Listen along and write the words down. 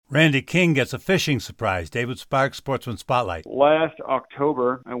Randy King gets a fishing surprise. David Sparks, Sportsman Spotlight. Last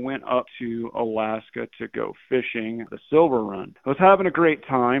October, I went up to Alaska to go fishing the Silver Run. I was having a great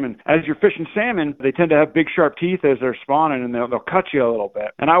time, and as you're fishing salmon, they tend to have big sharp teeth as they're spawning, and they'll cut you a little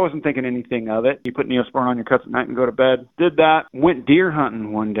bit. And I wasn't thinking anything of it. You put Neosporin on your cuts at night and go to bed. Did that, went deer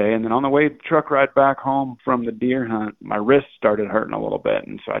hunting one day, and then on the way truck ride back home from the deer hunt, my wrist started hurting a little bit,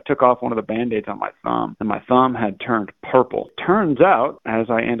 and so I took off one of the Band-Aids on my thumb, and my thumb had turned purple. Turns out, as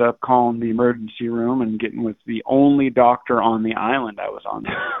I end up calling the emergency room and getting with the only doctor on the island I was on,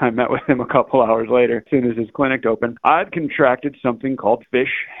 I met with him a couple hours later, as soon as his clinic opened. I'd contracted something called fish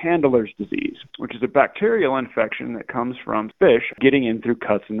handler's disease, which is a bacterial infection that comes from fish getting in through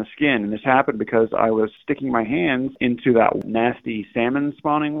cuts in the skin. And this happened because I was sticking my hands into that nasty salmon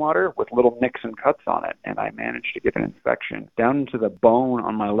spawning water with little nicks and cuts on it, and I managed to get an infection down into the bone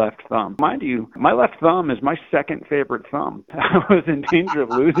on my left thumb. Mind you, my left thumb is my second favorite thumb. I was in danger of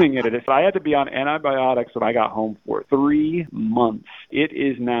losing it. I had to be on antibiotics when I got home for 3 months. It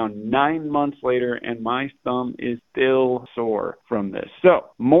is now 9 months later, and my thumb is still sore from this. So,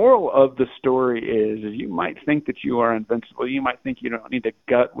 moral of the story is you might think that you are invincible. You might think you don't need to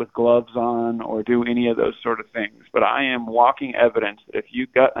gut with gloves on or do any of those sort of things. But I am walking evidence that if you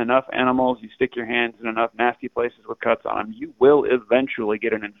gut enough animals, you stick your hands in enough nasty places with cuts on them, you will eventually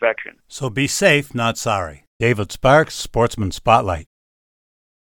get an infection. So be safe, not sorry. David Sparks, Sportsman Spotlight.